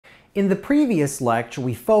In the previous lecture,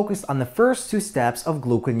 we focused on the first two steps of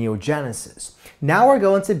gluconeogenesis. Now we're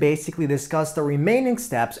going to basically discuss the remaining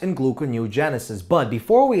steps in gluconeogenesis. But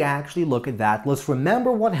before we actually look at that, let's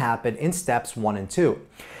remember what happened in steps 1 and 2.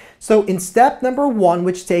 So in step number 1,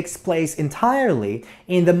 which takes place entirely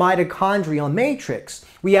in the mitochondrial matrix,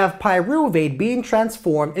 we have pyruvate being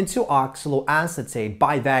transformed into oxaloacetate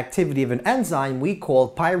by the activity of an enzyme we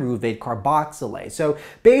call pyruvate carboxylase. So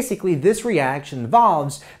basically this reaction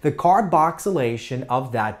involves the carboxylation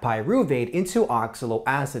of that pyruvate into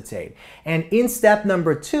oxaloacetate. And in step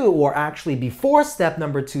number 2, or actually before step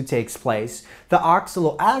number 2 takes place, the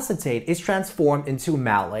oxaloacetate is transformed into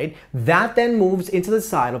malate. That then moves into the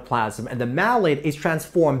cytoplasm, and the malate is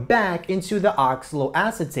transformed back into the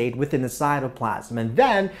oxaloacetate within the cytoplasm. And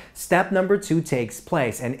then step number 2 takes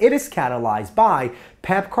place, and it is catalyzed by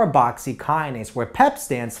PEP carboxykinase, where PEP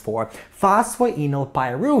stands for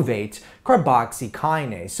phosphoenolpyruvate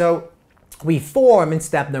carboxykinase. So we form in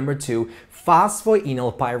step number 2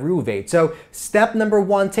 phosphoenolpyruvate. So step number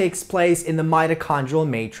 1 takes place in the mitochondrial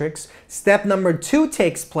matrix. Step number 2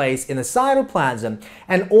 takes place in the cytoplasm.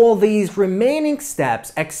 And all these remaining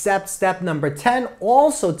steps, except step number 10,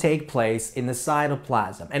 also take place in the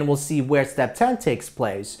cytoplasm. And we'll see where step 10 takes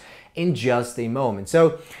place in just a moment.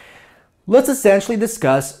 So let's essentially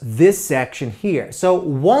discuss this section here. So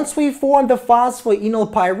once we form the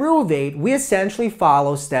phosphoenolpyruvate, we essentially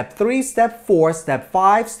follow step 3, step 4, step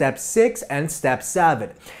 5, step 6, and step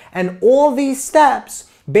 7. And all these steps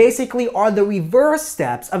basically are the reverse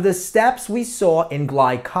steps of the steps we saw in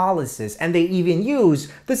glycolysis, and they even use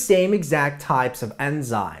the same exact types of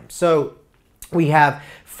enzymes. So we have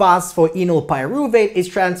phosphoenolpyruvate is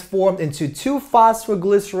transformed into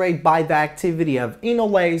 2-phosphoglycerate by the activity of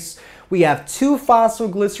enolase. We have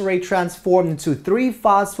 2-phosphoglycerate transformed into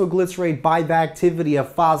 3-phosphoglycerate by the activity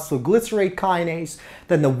of phosphoglycerate kinase.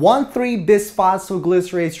 Then the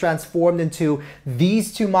 1,3-bisphosphoglycerate is transformed into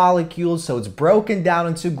these two molecules, so it's broken down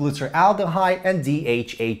into glyceraldehyde and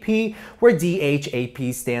DHAP, where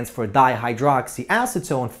DHAP stands for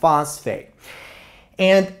dihydroxyacetone phosphate.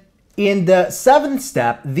 And in the 7th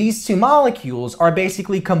step, these two molecules are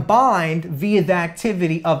basically combined via the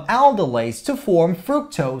activity of aldolase to form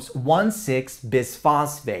fructose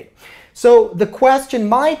 1,6-bisphosphate. So the question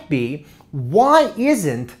might be, why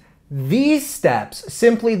isn't these steps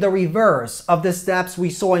simply the reverse of the steps we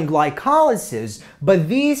saw in glycolysis, but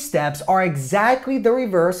these steps are exactly the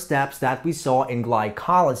reverse steps that we saw in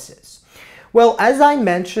glycolysis? Well, as I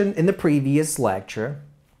mentioned in the previous lecture,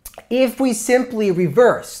 if we simply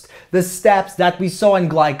reversed the steps that we saw in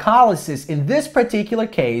glycolysis, in this particular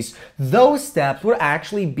case, those steps would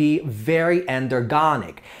actually be very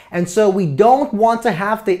endergonic. And so we don't want to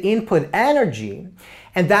have to input energy,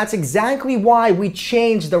 and that's exactly why we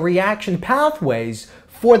changed the reaction pathways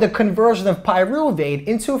for the conversion of pyruvate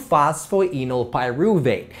into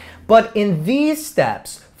phosphoenolpyruvate. But in these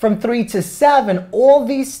steps, from 3 to 7, all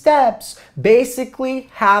these steps basically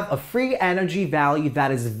have a free energy value that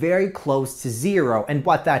is very close to 0. And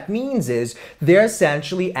what that means is they're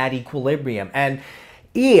essentially at equilibrium. And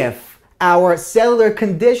if our cellular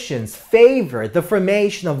conditions favor the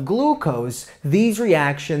formation of glucose, these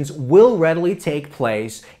reactions will readily take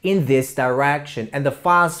place in this direction. And the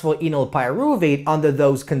phosphoenolpyruvate, under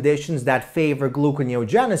those conditions that favor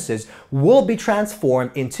gluconeogenesis, will be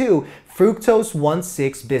transformed into fructose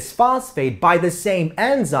 1,6-bisphosphate by the same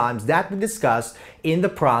enzymes that we discussed in the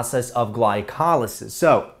process of glycolysis.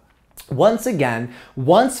 So once again,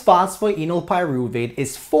 once phosphoenolpyruvate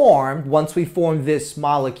is formed, once we form this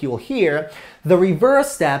molecule here, the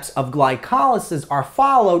reverse steps of glycolysis are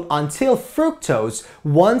followed until fructose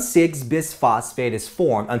 1,6-bisphosphate is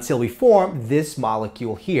formed, until we form this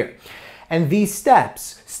molecule here. And these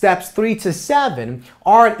steps, steps 3 to 7,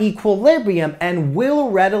 are at equilibrium and will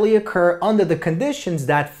readily occur under the conditions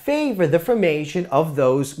that favor the formation of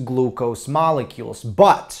those glucose molecules.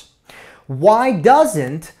 But why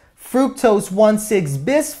doesn't fructose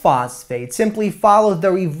 1,6-bisphosphate simply follow the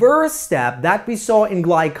reverse step that we saw in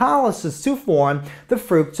glycolysis to form the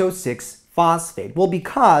fructose 6-phosphate? Well,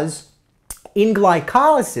 because in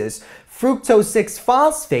glycolysis, fructose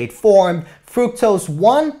 6-phosphate formed fructose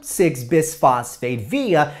 1,6-bisphosphate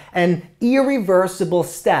via an irreversible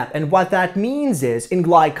step. And what that means is, in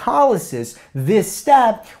glycolysis, this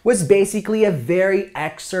step was basically a very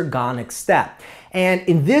exergonic step. And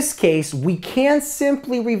in this case, we can't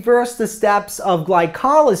simply reverse the steps of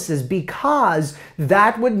glycolysis because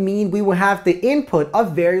that would mean we would have to input a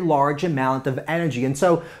very large amount of energy. And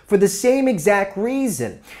so for the same exact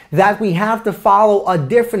reason that we have to follow a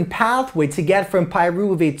different pathway to get from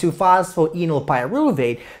pyruvate to phosphoenol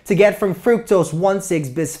pyruvate, to get from fructose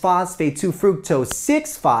 1,6-bisphosphate to fructose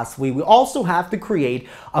 6-phosphate, we also have to create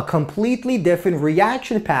a completely different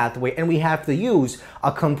reaction pathway, and we have to use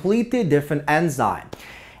a completely different enzyme.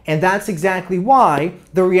 And that's exactly why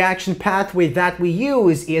the reaction pathway that we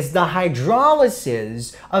use is the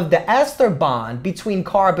hydrolysis of the ester bond between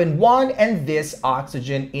carbon 1 and this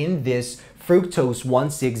oxygen in this fructose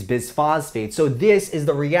 1,6-bisphosphate. So this is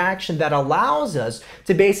the reaction that allows us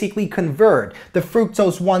to basically convert the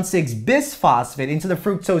fructose 1,6-bisphosphate into the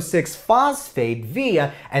fructose 6-phosphate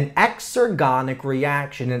via an exergonic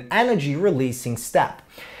reaction, an energy releasing step.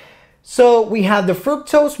 So we have the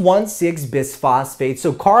fructose 1,6-bisphosphate.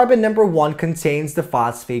 So carbon number 1 contains the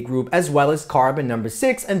phosphate group as well as carbon number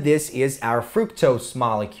 6, and this is our fructose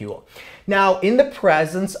molecule. Now, in the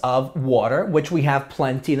presence of water, which we have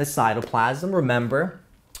plenty in the cytoplasm, remember,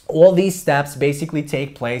 all these steps basically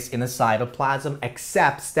take place in the cytoplasm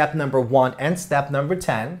except step number 1 and step number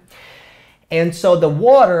 10. And so the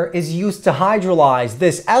water is used to hydrolyze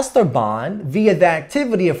this ester bond via the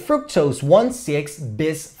activity of fructose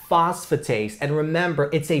 1,6-bisphosphatase. And remember,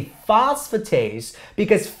 it's a phosphatase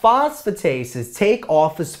because phosphatases take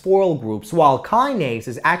off phosphoryl groups while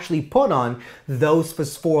kinases actually put on those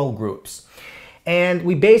phosphoryl groups. And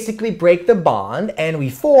we basically break the bond and we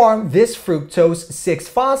form this fructose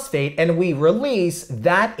 6-phosphate, and we release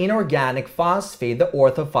that inorganic phosphate, the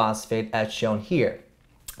orthophosphate, as shown here.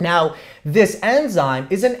 Now, this enzyme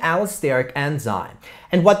is an allosteric enzyme,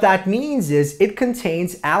 and what that means is it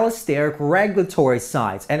contains allosteric regulatory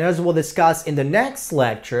sites. And as we'll discuss in the next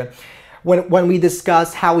lecture, when we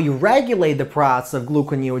discuss how we regulate the process of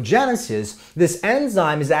gluconeogenesis, this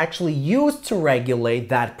enzyme is actually used to regulate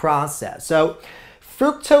that process. So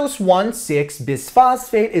fructose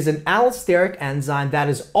 1,6-bisphosphate is an allosteric enzyme that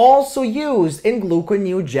is also used in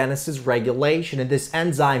gluconeogenesis regulation, and this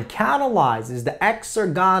enzyme catalyzes the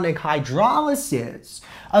exergonic hydrolysis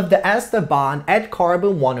of the ester bond at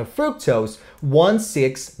carbon 1 of fructose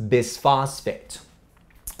 1,6-bisphosphate.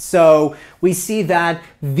 So we see that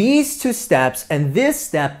these two steps and this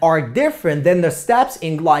step are different than the steps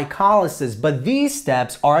in glycolysis, but these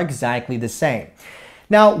steps are exactly the same.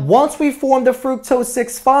 Now, once we form the fructose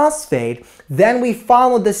 6-phosphate, then we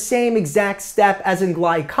follow the same exact step as in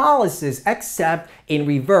glycolysis, except in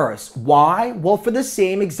reverse. Why? Well, for the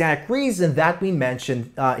same exact reason that we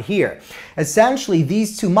mentioned here. Essentially,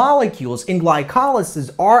 these two molecules in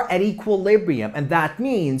glycolysis are at equilibrium, and that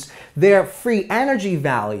means their free energy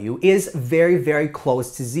value is very, very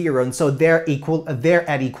close to zero. And so they're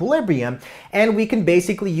at equilibrium, and we can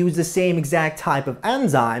basically use the same exact type of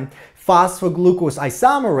enzyme, phosphoglucose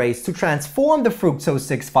isomerase, to transform the fructose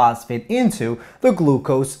 6-phosphate into the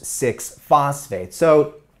glucose 6-phosphate.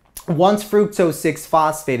 So once fructose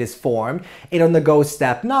 6-phosphate is formed, it undergoes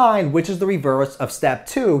step 9, which is the reverse of step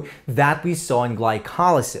 2 that we saw in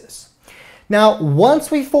glycolysis. Now, once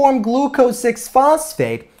we form glucose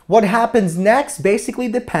 6-phosphate, what happens next basically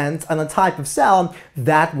depends on the type of cell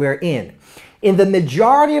that we're in. In the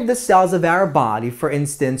majority of the cells of our body, for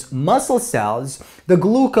instance, muscle cells, the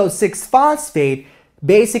glucose 6-phosphate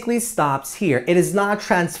basically stops here. It is not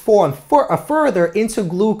transformed further into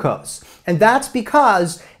glucose. And that's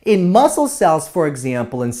because in muscle cells, for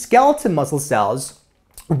example, in skeletal muscle cells,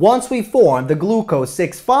 once we form the glucose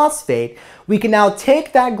 6-phosphate, we can now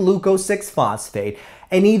take that glucose 6-phosphate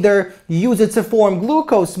and either use it to form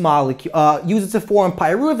glucose molecule, use it to form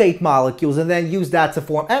pyruvate molecules, and then use that to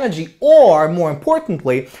form energy, or more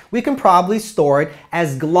importantly, we can probably store it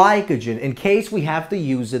as glycogen in case we have to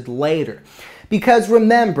use it later. Because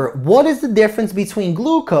remember, what is the difference between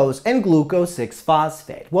glucose and glucose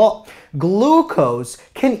 6-phosphate? Well, glucose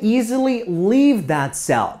can easily leave that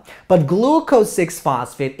cell, but glucose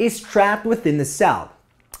 6-phosphate is trapped within the cell.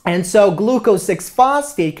 And so glucose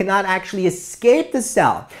 6-phosphate cannot actually escape the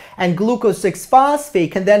cell, and glucose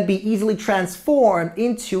 6-phosphate can then be easily transformed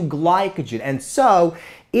into glycogen. And so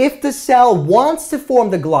if the cell wants to form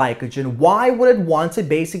the glycogen, why would it want to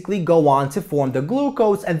basically go on to form the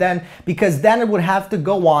glucose? And then, because then it would have to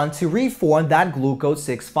go on to reform that glucose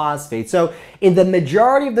 6-phosphate. So in the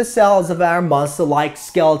majority of the cells of our muscle, like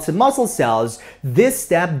skeletal muscle cells, this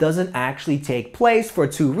step doesn't actually take place for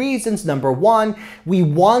two reasons. Number one, we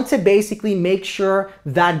want to basically make sure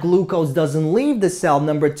that glucose doesn't leave the cell.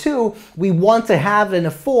 Number two, we want to have it in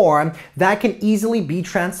a form that can easily be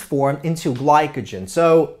transformed into glycogen.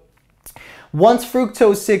 So Once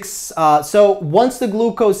fructose 6, once the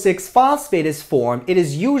glucose 6-phosphate is formed, it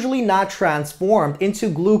is usually not transformed into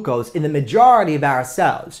glucose in the majority of our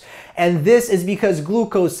cells. And this is because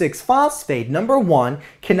glucose 6-phosphate, number 1,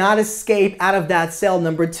 cannot escape out of that cell.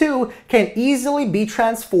 Number 2, can easily be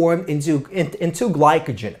transformed into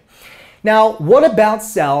glycogen. Now, what about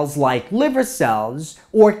cells like liver cells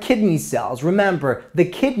or kidney cells? Remember, the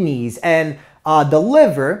kidneys and the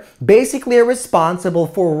liver basically are responsible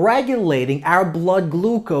for regulating our blood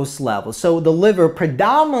glucose level. So the liver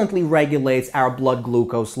predominantly regulates our blood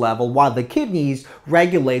glucose level, while the kidneys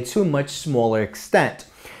regulate to a much smaller extent.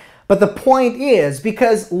 But the point is,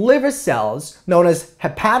 because liver cells, known as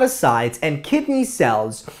hepatocytes, and kidney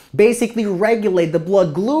cells basically regulate the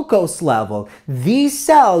blood glucose level, these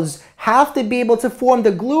cells have to be able to form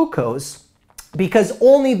the glucose, because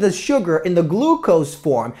only the sugar in the glucose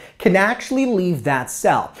form can actually leave that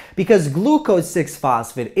cell, because glucose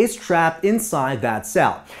 6-phosphate is trapped inside that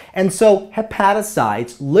cell. And so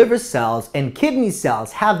hepatocytes, liver cells, and kidney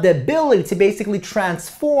cells have the ability to basically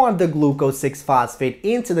transform the glucose 6-phosphate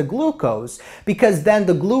into the glucose, because then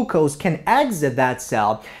the glucose can exit that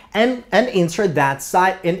cell and enter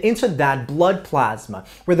that blood plasma,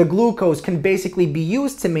 where the glucose can basically be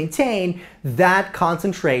used to maintain that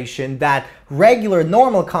concentration, that regular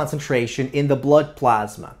normal concentration in the blood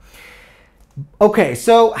plasma. Okay,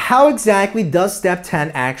 so how exactly does step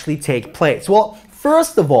 10 actually take place? Well,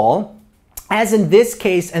 first of all, as in this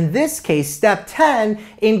case, step 10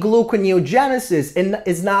 in gluconeogenesis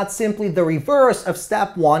is not simply the reverse of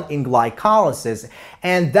step 1 in glycolysis.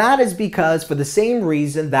 And that is because, for the same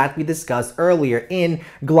reason that we discussed earlier, in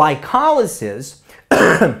glycolysis,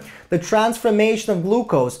 the transformation of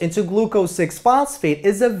glucose into glucose 6-phosphate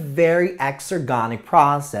is a very exergonic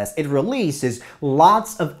process. It releases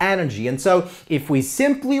lots of energy. And so if we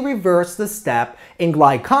simply reverse the step in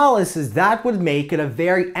glycolysis, that would make it a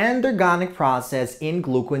very endergonic process in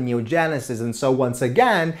gluconeogenesis. And so once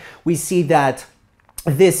again, we see that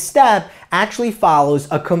this step actually follows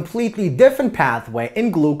a completely different pathway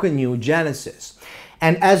in gluconeogenesis.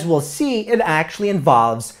 And as we'll see, it actually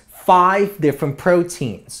involves 5 different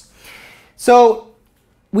proteins. So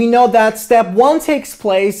we know that step 1 takes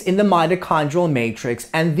place in the mitochondrial matrix,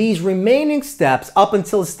 and these remaining steps up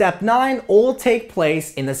until step 9 all take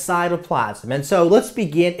place in the cytoplasm. And so let's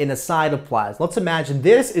begin in the cytoplasm. Let's imagine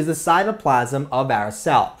this is the cytoplasm of our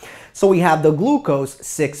cell. So we have the glucose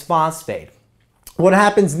 6-phosphate. What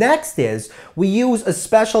happens next is we use a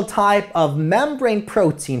special type of membrane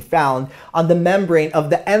protein found on the membrane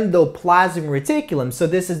of the endoplasmic reticulum. So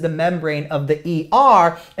this is the membrane of the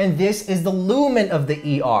ER, and this is the lumen of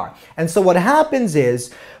the ER. And so what happens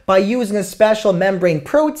is, by using a special membrane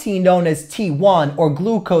protein known as T1, or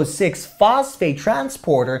glucose 6-phosphate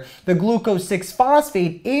transporter, the glucose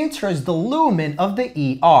 6-phosphate enters the lumen of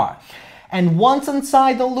the ER. And once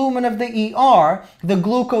inside the lumen of the ER, the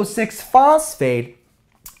glucose 6-phosphate,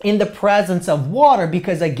 in the presence of water,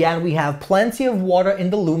 because again we have plenty of water in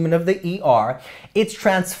the lumen of the ER, it's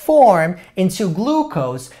transformed into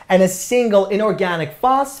glucose, and a single inorganic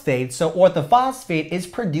phosphate, so orthophosphate, is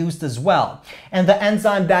produced as well. And the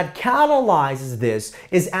enzyme that catalyzes this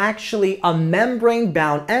is actually a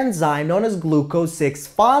membrane-bound enzyme known as glucose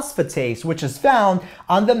 6-phosphatase, which is found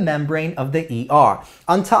on the membrane of the ER.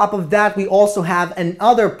 On top of that, we also have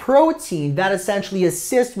another protein that essentially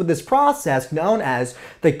assists with this process, known as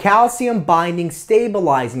the calcium binding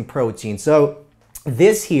stabilizing protein. So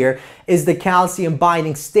this here is the calcium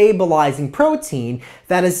binding stabilizing protein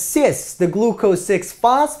that assists the glucose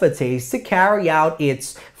 6-phosphatase to carry out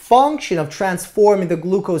its function of transforming the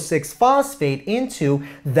glucose 6-phosphate into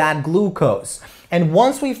that glucose. And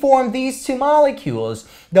once we form these 2 molecules,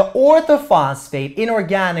 the orthophosphate,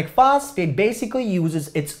 inorganic phosphate, basically uses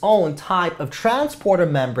its own type of transporter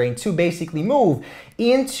membrane to basically move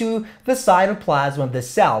into the cytoplasm of the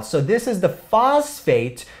cell. So this is the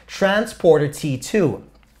phosphate transporter T2.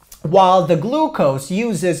 While the glucose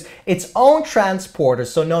uses its own transporter,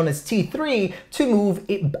 so known as T3, to move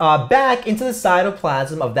it, back into the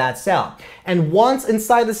cytoplasm of that cell. And once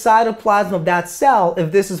inside the cytoplasm of that cell,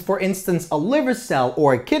 if this is for instance a liver cell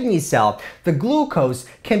or a kidney cell, the glucose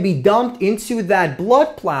can be dumped into that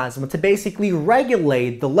blood plasma to basically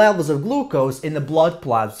regulate the levels of glucose in the blood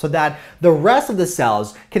plasma, so that the rest of the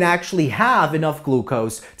cells can actually have enough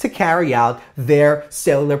glucose to carry out their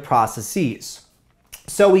cellular processes.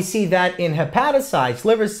 So we see that in hepatocytes,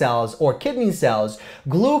 liver cells, or kidney cells,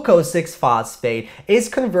 glucose 6-phosphate is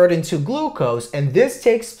converted into glucose, and this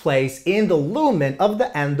takes place in the lumen of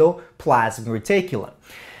the endoplasmic reticulum.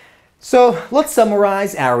 So let's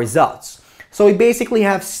summarize our results. So we basically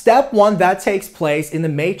have step 1 that takes place in the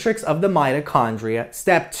matrix of the mitochondria.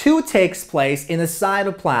 Step 2 takes place in the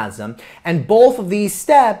cytoplasm. And both of these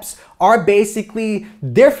steps are basically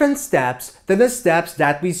different steps than the steps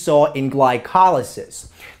that we saw in glycolysis.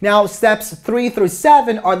 Now, steps 3 through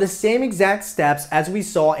 7 are the same exact steps as we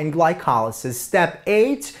saw in glycolysis. Step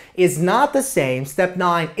 8 is not the same, step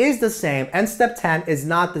 9 is the same, and step 10 is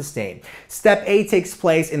not the same. Step 8 takes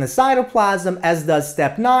place in the cytoplasm, as does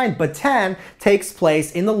step 9, but 10 takes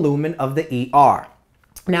place in the lumen of the ER.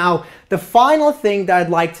 Now, the final thing that I'd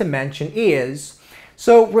like to mention is,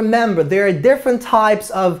 so remember, there are different types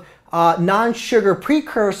of non-sugar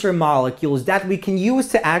precursor molecules that we can use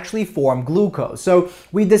to actually form glucose. So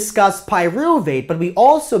we discussed pyruvate, but we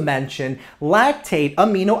also mentioned lactate,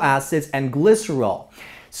 amino acids, and glycerol.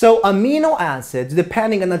 So amino acids,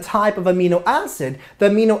 depending on the type of amino acid, the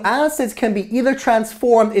amino acids can be either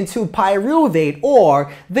transformed into pyruvate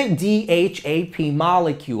or the DHAP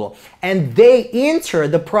molecule. And they enter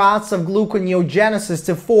the process of gluconeogenesis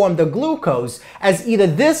to form the glucose as either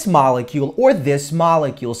this molecule or this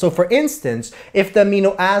molecule. So for instance, if the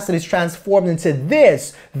amino acid is transformed into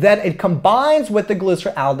this, then it combines with the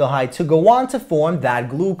glyceraldehyde to go on to form that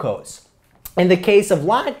glucose. In the case of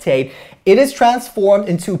lactate, it is transformed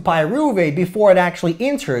into pyruvate before it actually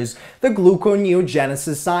enters the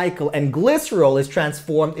gluconeogenesis cycle, and glycerol is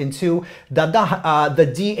transformed into the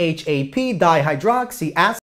DHAP dihydroxy acid.